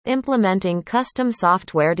Implementing custom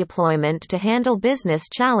software deployment to handle business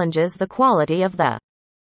challenges. The quality of the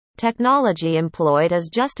technology employed is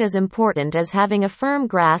just as important as having a firm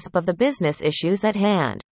grasp of the business issues at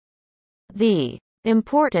hand. The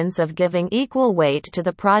importance of giving equal weight to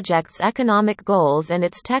the project's economic goals and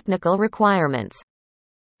its technical requirements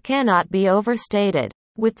cannot be overstated.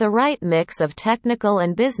 With the right mix of technical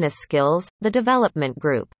and business skills, the development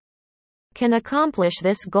group can accomplish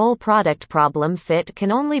this goal. Product problem fit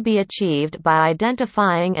can only be achieved by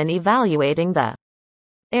identifying and evaluating the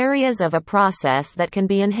areas of a process that can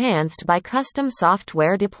be enhanced by custom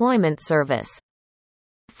software deployment service.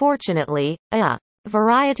 Fortunately, a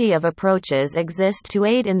variety of approaches exist to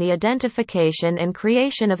aid in the identification and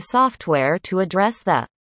creation of software to address the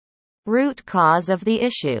root cause of the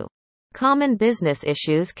issue. Common business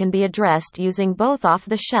issues can be addressed using both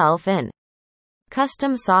off-the-shelf and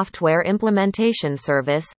custom software implementation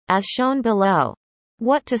service, as shown below.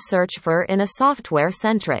 What to search for in a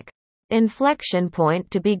software-centric inflection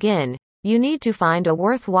point. To begin, you need to find a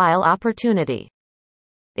worthwhile opportunity.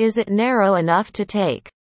 Is it narrow enough to take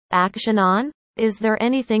action on? Is there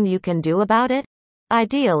anything you can do about it?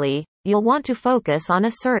 Ideally, you'll want to focus on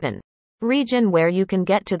a certain region where you can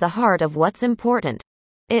get to the heart of what's important.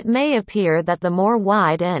 It may appear that the more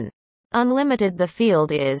wide and unlimited the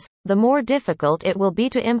field is, the more difficult it will be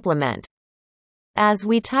to implement. As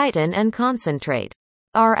we tighten and concentrate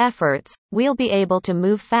our efforts, we'll be able to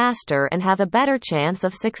move faster and have a better chance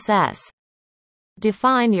of success.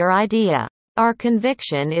 Define your idea. Our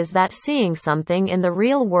conviction is that seeing something in the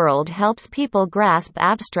real world helps people grasp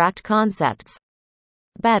abstract concepts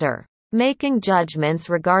better. Making judgments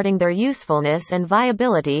regarding their usefulness and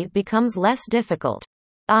viability becomes less difficult.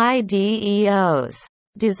 IDEO's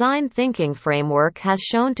design thinking framework has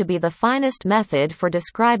shown to be the finest method for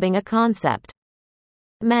describing a concept.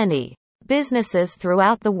 Many businesses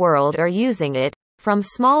throughout the world are using it, from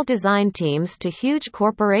small design teams to huge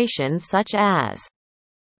corporations such as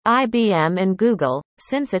IBM and Google,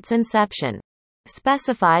 since its inception.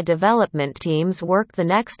 Specified development teams work. The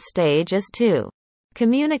next stage is to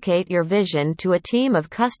communicate your vision to a team of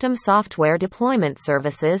custom software deployment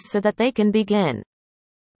services so that they can begin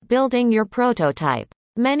building your prototype.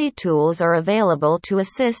 Many tools are available to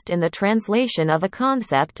assist in the translation of a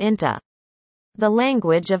concept into the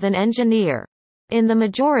language of an engineer. In the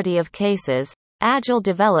majority of cases, agile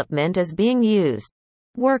development is being used.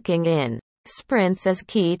 Working in sprints is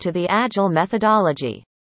key to the agile methodology.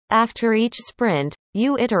 After each sprint,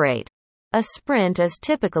 you iterate. A sprint is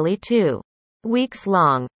typically 2 weeks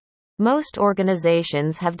long. Most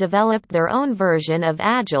organizations have developed their own version of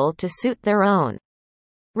agile to suit their own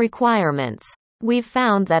requirements. We've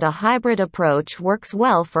found that a hybrid approach works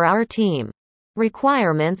well for our team.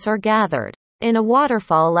 Requirements are gathered in a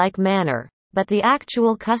waterfall-like manner, but the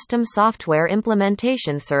actual custom software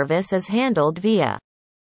implementation service is handled via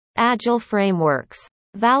agile frameworks.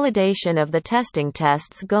 Validation of the testing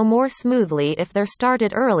tests go more smoothly if they're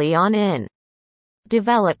started early on in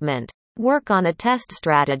development. Work on a test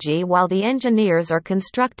strategy while the engineers are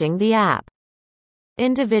constructing the app.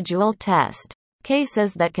 Individual test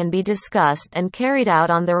cases that can be discussed and carried out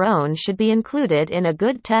on their own should be included in a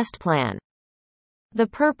good test plan. The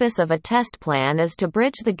purpose of a test plan is to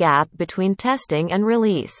bridge the gap between testing and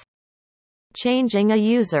release. Changing a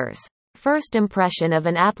user's first impression of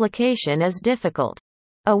an application is difficult.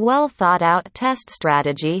 A well-thought-out test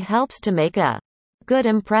strategy helps to make a good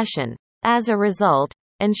impression. As a result,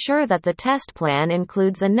 ensure that the test plan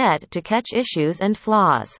includes a net to catch issues and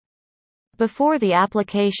flaws before the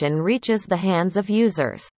application reaches the hands of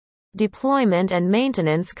users. Deployment and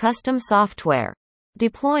maintenance. Custom software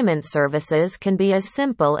deployment services can be as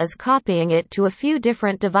simple as copying it to a few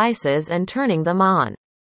different devices and turning them on.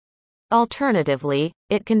 Alternatively,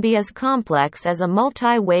 it can be as complex as a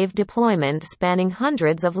multi-wave deployment spanning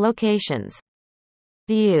hundreds of locations.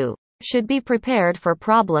 You should be prepared for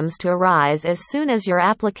problems to arise as soon as your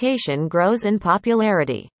application grows in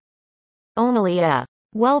popularity. Only a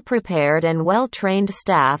well-prepared and well-trained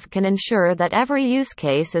staff can ensure that every use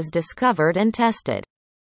case is discovered and tested.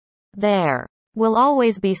 There will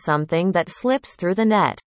always be something that slips through the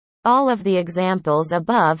net. All of the examples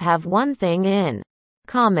above have one thing in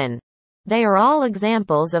common. They are all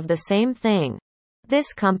examples of the same thing.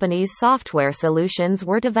 This company's software solutions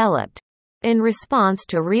were developed in response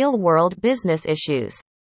to real-world business issues.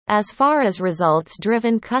 As far as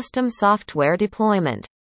results-driven custom software deployment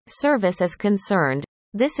service is concerned,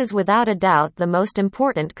 this is without a doubt the most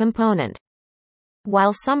important component.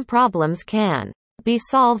 While some problems can be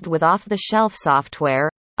solved with off-the-shelf software,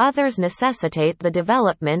 others necessitate the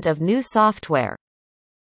development of new software.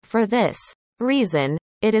 For this reason,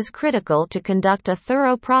 it is critical to conduct a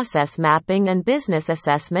thorough process mapping and business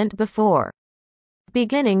assessment before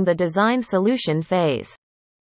beginning the design solution phase.